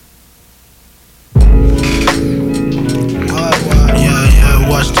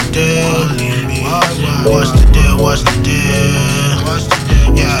what's the deal?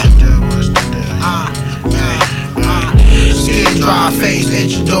 Yeah. Skin dry face, that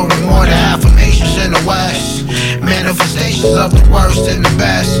you doing more than affirmations in the West. Manifestations of the worst and the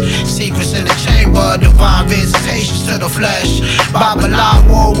best. Secrets in the chamber, divine visitations to the flesh.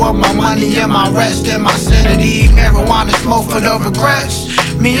 Babalawo, with my money and my rest and my sanity. Marijuana smoke for the regrets.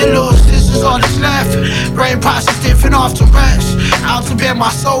 Me and Lil Sis is all that's left. Brain process different off Tourette. Out to bear my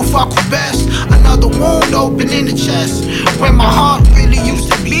soul, fuck with best. Another wound open in the chest, where my heart really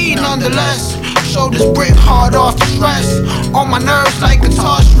used to be nonetheless. Shoulders break hard off the stress. On my nerves like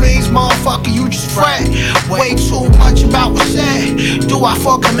guitar strings, motherfucker, you just fret. Way too much about what's said. Do I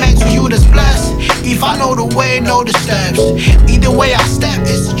fuck kemetiu, you that's blessed? If I know the way, know the steps. Either way I step,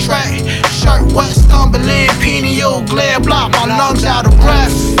 it's a track. Shirt wet, stumbling, pineal, gland block, my lungs out of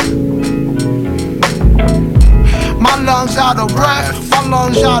breath. My lungs out of breath, my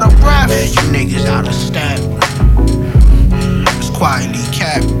lungs out of breath. Man, you niggas out of step. It's quietly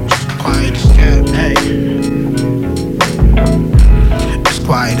capped. Quiet as cat, hey. As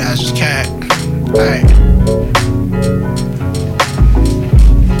quiet as a cat, hey.